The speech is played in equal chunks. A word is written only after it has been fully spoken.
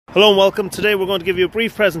Hello and welcome. Today we're going to give you a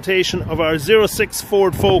brief presentation of our 06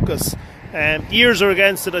 Ford Focus. Years are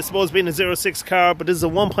against it, I suppose, being a 06 car, but this is a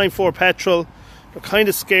 1.4 petrol. They're kind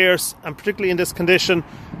of scarce, and particularly in this condition.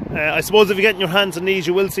 I suppose if you get in your hands and knees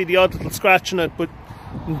you will see the odd little scratch in it, but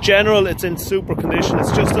in general it's in super condition.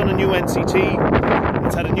 It's just done a new NCT.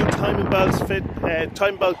 It's had a new timing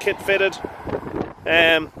belt kit fitted.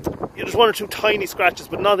 There's one or two tiny scratches,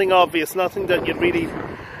 but nothing obvious, nothing that you'd really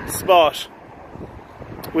spot.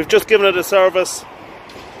 We've just given it a service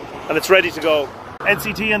and it's ready to go.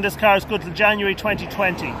 NCT on this car is good till January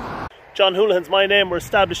 2020. John Holohan's my name. We're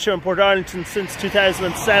established here in Portarlington since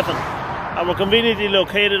 2007 and we're conveniently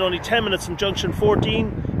located only 10 minutes from junction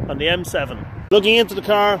 14 on the M7. Looking into the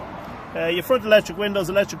car, your front electric windows,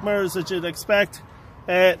 electric mirrors that you'd expect.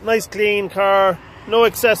 Nice clean car, no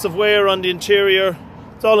excessive wear on the interior.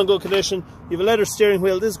 It's all in good condition. You have a leather steering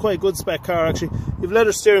wheel. This is quite a good spec car actually. You have a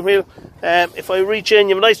leather steering wheel. If I reach in,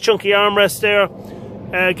 you have a nice chunky armrest there.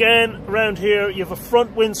 Again, around here you have a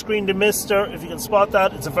front windscreen demister. If you can spot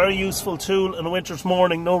that, it's a very useful tool in a winter's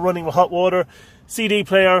morning. No running with hot water. CD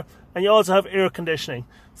player, and you also have air conditioning.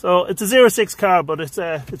 So it's a 06 car, but it's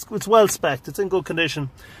well spec'd. It's in good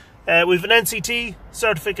condition. We've an NCT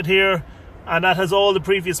certificate here, and that has all the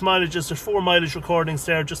previous mileages. There's 4 mileage recordings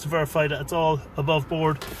there just to verify that it's all above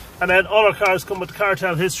board. And then all our cars come with the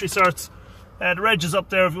cartel history certs. The reg is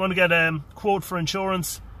up there if you want to get a quote for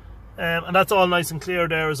insurance, and that's all nice and clear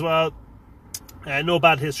there as well. No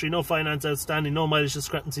bad history, no finance outstanding, no mileage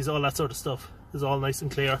discrepancies, all that sort of stuff is all nice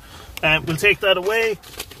and clear. We'll take that away.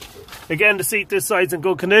 Again, the seat this side's in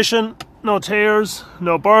good condition, no tears,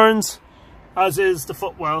 no burns, as is the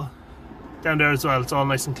footwell down there as well. It's all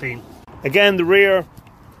nice and clean. Again, the rear,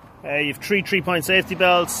 you've 3-point safety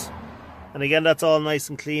belts. And again, that's all nice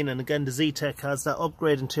and clean. And again, the Zetec has that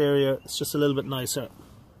upgrade interior. It's just a little bit nicer.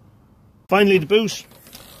 Finally, the boot.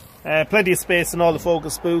 Plenty of space in all the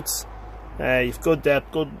Focus boots. You've good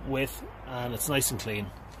depth, good width, and it's nice and clean.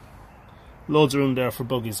 Loads of room there for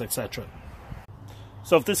buggies, etc.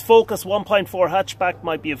 So if this Focus 1.4 hatchback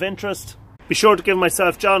might be of interest, be sure to give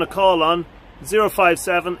myself, John, a call on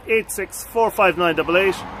 057 86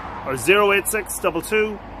 45988 or 086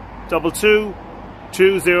 22 22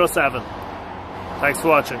 207. Thanks for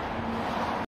watching.